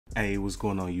Hey, what's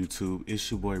going on YouTube?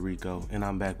 It's your boy Rico and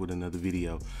I'm back with another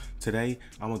video. Today,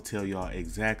 I'm gonna tell y'all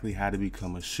exactly how to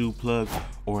become a shoe plug,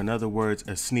 or in other words,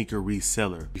 a sneaker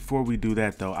reseller. Before we do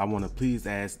that though, I wanna please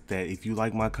ask that if you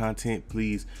like my content,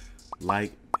 please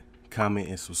like, comment,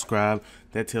 and subscribe.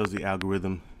 That tells the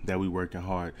algorithm that we working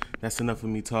hard. That's enough of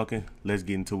me talking. Let's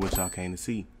get into what y'all came to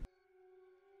see.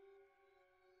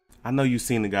 I know you've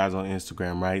seen the guys on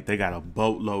Instagram, right? They got a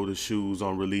boatload of shoes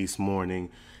on release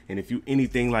morning. And if you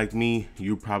anything like me,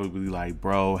 you're probably like,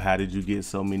 bro, how did you get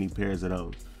so many pairs of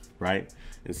those, right?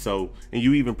 And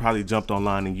you even probably jumped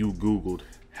online and you Googled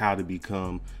how to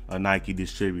become a Nike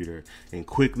distributor and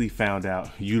quickly found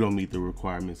out you don't meet the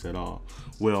requirements at all.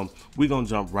 Well, we're gonna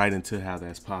jump right into how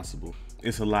that's possible.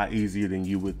 It's a lot easier than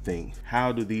you would think.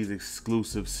 How do these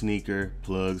exclusive sneaker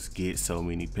plugs get so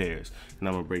many pairs? And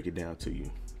I'm gonna break it down to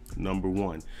you. Number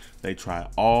one, they try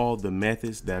all the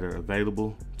methods that are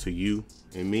available to you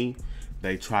and me.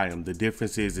 They try them. The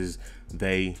difference is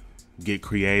they get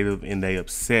creative and they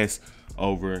obsess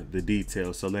over the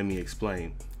details. So let me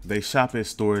explain. They shop at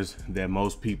stores that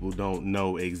most people don't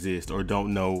know exist or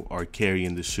don't know are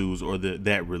carrying the shoes or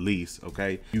that release,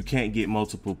 okay? You can't get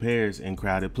multiple pairs in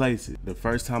crowded places. The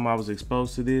first time I was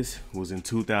exposed to this was in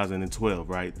 2012,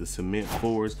 right? The cement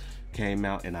fours came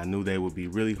out and I knew they would be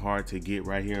really hard to get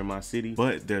right here in my city.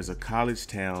 But there's a college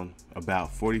town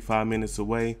about 45 minutes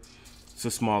away. It's a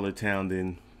smaller town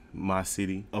than my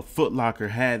city. A Foot Locker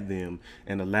had them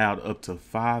and allowed up to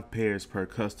 5 pairs per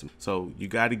customer. So you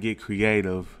got to get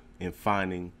creative in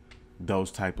finding those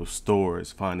type of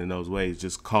stores, finding those ways.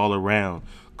 Just call around,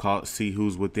 see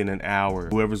who's within an hour.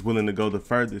 Whoever's willing to go the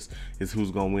furthest is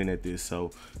who's gonna win at this.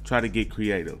 So try to get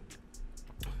creative.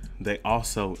 They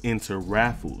also enter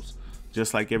raffles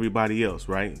just like everybody else,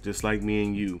 right? Just like me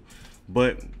and you.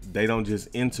 But they don't just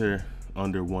enter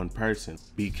under one person.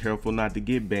 Be careful not to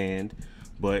get banned,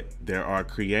 but there are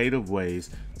creative ways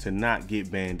to not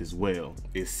get banned as well.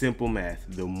 It's simple math.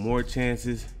 The more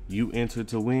chances you enter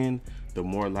to win, the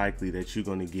more likely that you're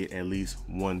gonna get at least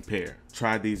one pair.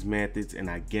 Try these methods and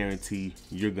I guarantee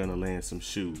you're gonna land some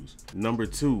shoes. Number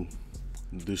two,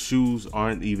 the shoes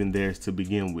aren't even theirs to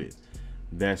begin with.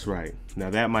 That's right. Now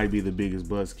that might be the biggest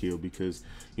buzzkill because,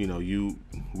 you know,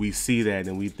 we see that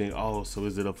and we think, oh, so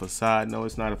is it a facade? No,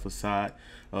 it's not a facade,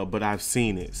 but I've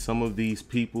seen it. Some of these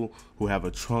people who have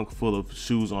a trunk full of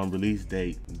shoes on release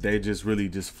date, they're just really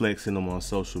just flexing them on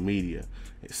social media,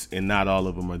 and not all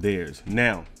of them are theirs.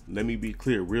 Now, let me be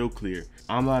clear, real clear.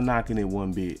 I'm not knocking it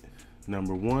one bit.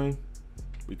 Number one,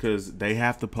 because they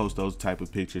have to post those type of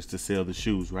pictures to sell the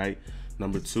shoes, right?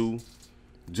 Number two,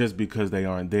 just because they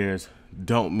aren't theirs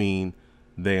don't mean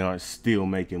they aren't still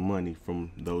making money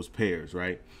from those pairs,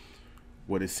 right?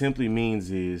 What it simply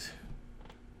means is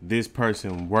this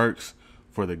person works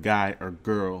for the guy or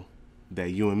girl that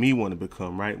you and me want to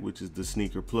become, right? Which is the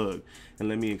sneaker plug. And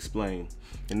let me explain.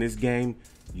 In this game,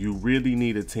 you really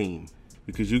need a team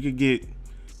because you could get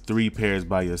 3 pairs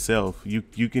by yourself. You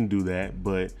can do that,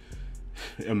 but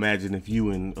imagine if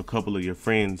you and a couple of your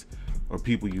friends or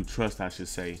people you trust, I should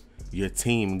say, your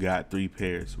team got 3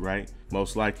 pairs, right?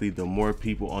 Most likely the more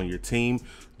people on your team,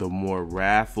 the more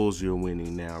raffles you're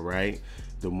winning now, right?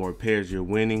 The more pairs you're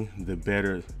winning, the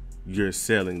better you're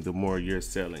selling, the more you're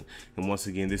selling. And once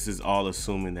again, this is all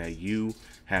assuming that you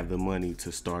have the money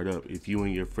to start up. If you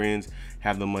and your friends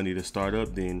have the money to start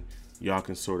up, then y'all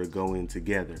can sort of go in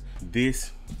together.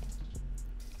 This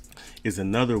is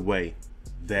another way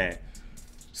that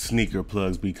sneaker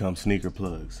plugs become sneaker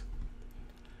plugs.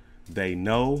 They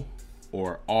know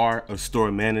or are a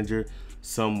store manager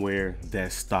somewhere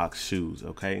that stocks shoes,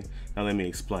 okay? Now let me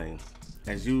explain.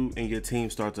 As you and your team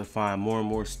start to find more and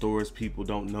more stores people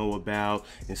don't know about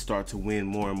and start to win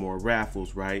more and more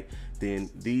raffles, right? Then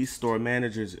these store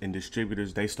managers and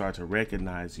distributors, they start to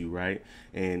recognize you, right?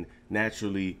 And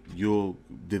naturally, you'll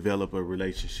develop a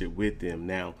relationship with them.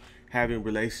 Now, having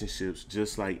relationships,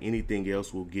 just like anything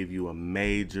else, will give you a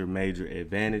major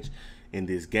advantage in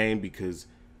this game because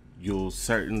you'll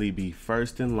certainly be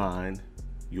first in line.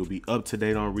 You'll be up to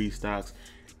date on restocks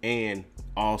and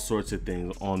all sorts of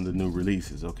things on the new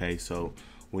releases, okay? So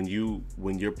when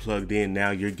you're plugged in, now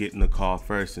you're getting a call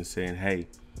first and saying, hey,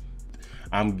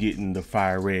 I'm getting the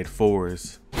Fire Red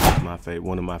 4s,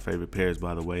 one of my favorite pairs,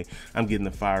 by the way. I'm getting the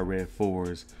Fire Red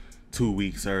 4s 2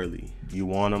 weeks early. You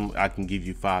want them? I can give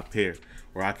you 5 pair,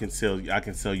 or I can sell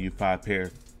you 5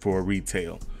 pair for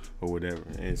retail or whatever.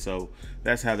 And so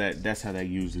that's how that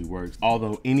usually works.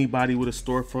 Although anybody with a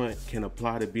storefront can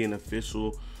apply to be an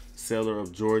official seller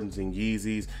of Jordans and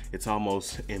Yeezys, it's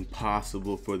almost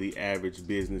impossible for the average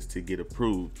business to get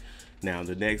approved. Now,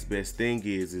 the next best thing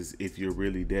is if you're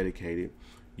really dedicated,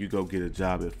 you go get a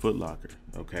job at Foot Locker,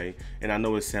 okay? And I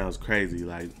know it sounds crazy,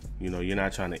 like, you know, you're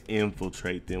not trying to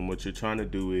infiltrate them. What you're trying to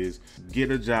do is get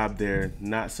a job there,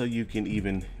 not so you can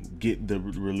even get the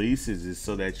releases, is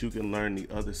so that you can learn the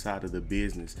other side of the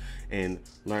business and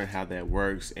learn how that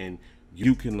works, and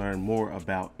you can learn more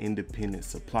about independent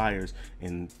suppliers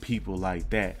and people like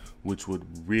that, which would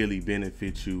really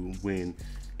benefit you when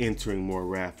entering more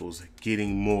raffles,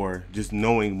 getting more, just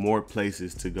knowing more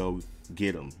places to go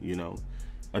get them, you know.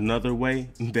 Another way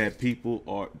that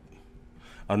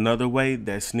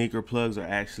sneaker plugs are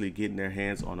actually getting their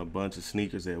hands on a bunch of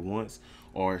sneakers at once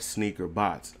are sneaker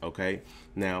bots, okay?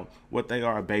 Now, what they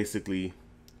are basically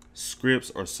scripts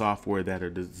or software that are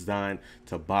designed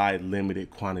to buy limited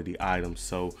quantity items.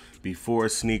 So before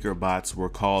sneaker bots were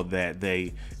called that,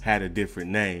 they had a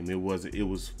different name. It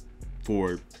was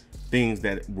for things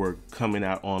that were coming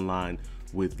out online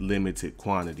with limited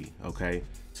quantity, okay,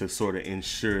 to sort of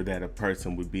ensure that a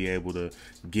person would be able to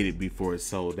get it before it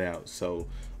sold out. So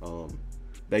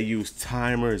they use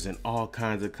timers and all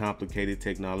kinds of complicated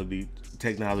technology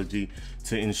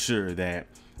to ensure that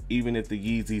even if the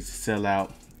Yeezys sell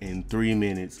out in 3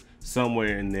 minutes,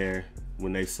 somewhere in there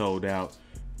when they sold out,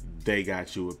 they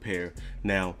got you a pair.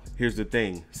 Now, here's the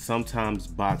thing. Sometimes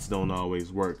bots don't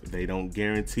always work. They don't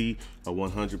guarantee a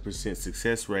 100%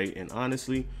 success rate. And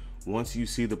honestly, once you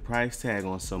see the price tag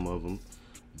on some of them,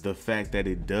 the fact that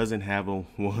it doesn't have a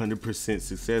 100%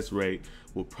 success rate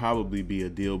will probably be a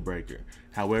deal breaker.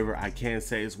 However, I can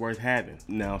say it's worth having.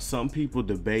 Now, some people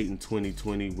debate in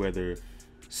 2020 whether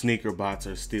sneaker bots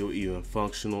are still even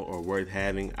functional or worth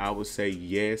having. I would say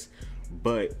yes,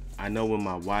 but I know when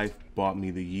my wife bought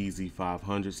me the Yeezy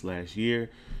 500s last year,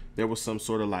 there was some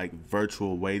sort of like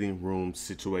virtual waiting room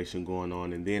situation going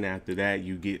on, and then after that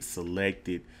you get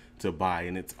selected to buy,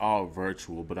 and it's all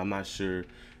virtual. But I'm sure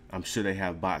they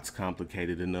have bots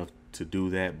complicated enough to do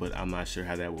that, but I'm not sure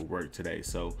how that would work today.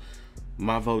 So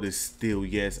my vote is still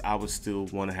yes. I would still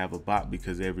want to have a bot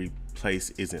because every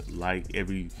place isn't like,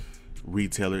 every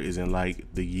retailer isn't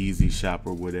like the Yeezy shop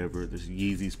or whatever, the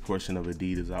Yeezy's portion of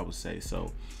Adidas, I would say.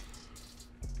 So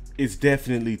it's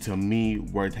definitely, to me,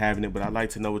 worth having it. But I'd like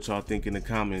to know what y'all think in the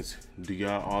comments. Do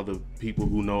y'all, all the people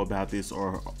who know about this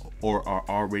or are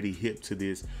already hip to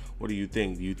this, what do you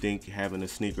think? Do you think having a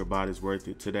sneaker bot is worth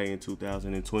it today in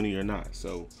 2020 or not?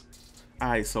 So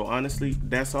alright, so honestly,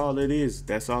 that's all it is.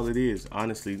 That's all it is.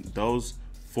 Honestly, those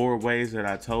 4 ways that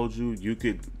I told you, you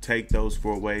could take those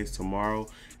 4 ways tomorrow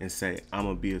and say, I'm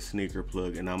gonna be a sneaker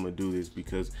plug and I'm gonna do this,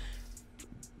 because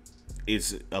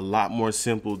it's a lot more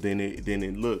simple than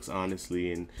it looks,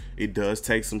 honestly. And it does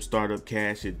take some startup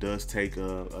cash. It does take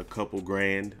a couple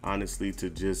grand, honestly, to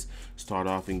just start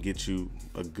off and get you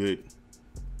a good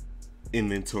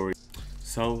inventory.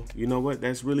 So you know what,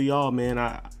 that's really all, man.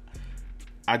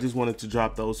 I just wanted to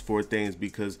drop those 4 things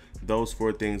because those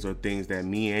 4 things are things that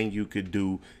me and you could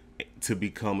do to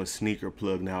become a sneaker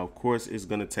plug. Now, of course, it's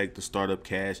going to take the startup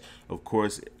cash. Of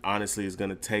course, honestly, it's going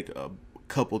to take a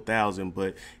couple thousand.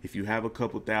 But if you have a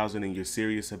couple thousand and you're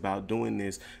serious about doing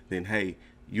this, then hey,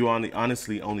 you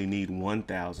honestly only need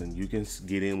 1,000. You can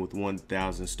get in with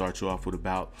 1,000, start you off with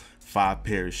about 5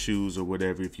 pair of shoes or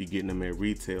whatever if you're getting them at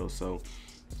retail. So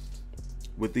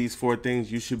with these 4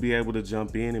 things, you should be able to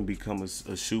jump in and become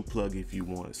a shoe plug if you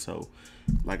want. So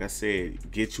like I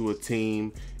said, get you a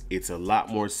team. It's a lot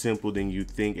more simple than you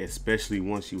think, especially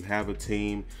once you have a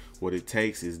team. What it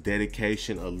takes is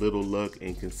dedication, a little luck,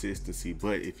 and consistency.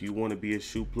 But if you want to be a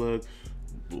shoe plug,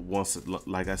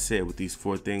 like I said, with these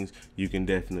 4 things, you can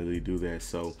definitely do that.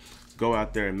 So go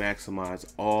out there and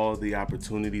maximize all the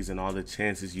opportunities and all the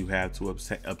chances you have to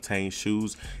obtain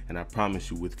shoes, and I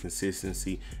promise you, with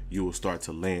consistency, you will start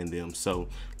to land them. So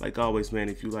like always, man,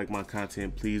 if you like my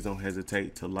content, please don't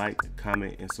hesitate to like,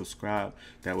 comment, and subscribe.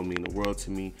 That would mean the world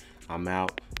to me. I'm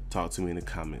out. Talk to me in the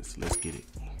comments. Let's get it.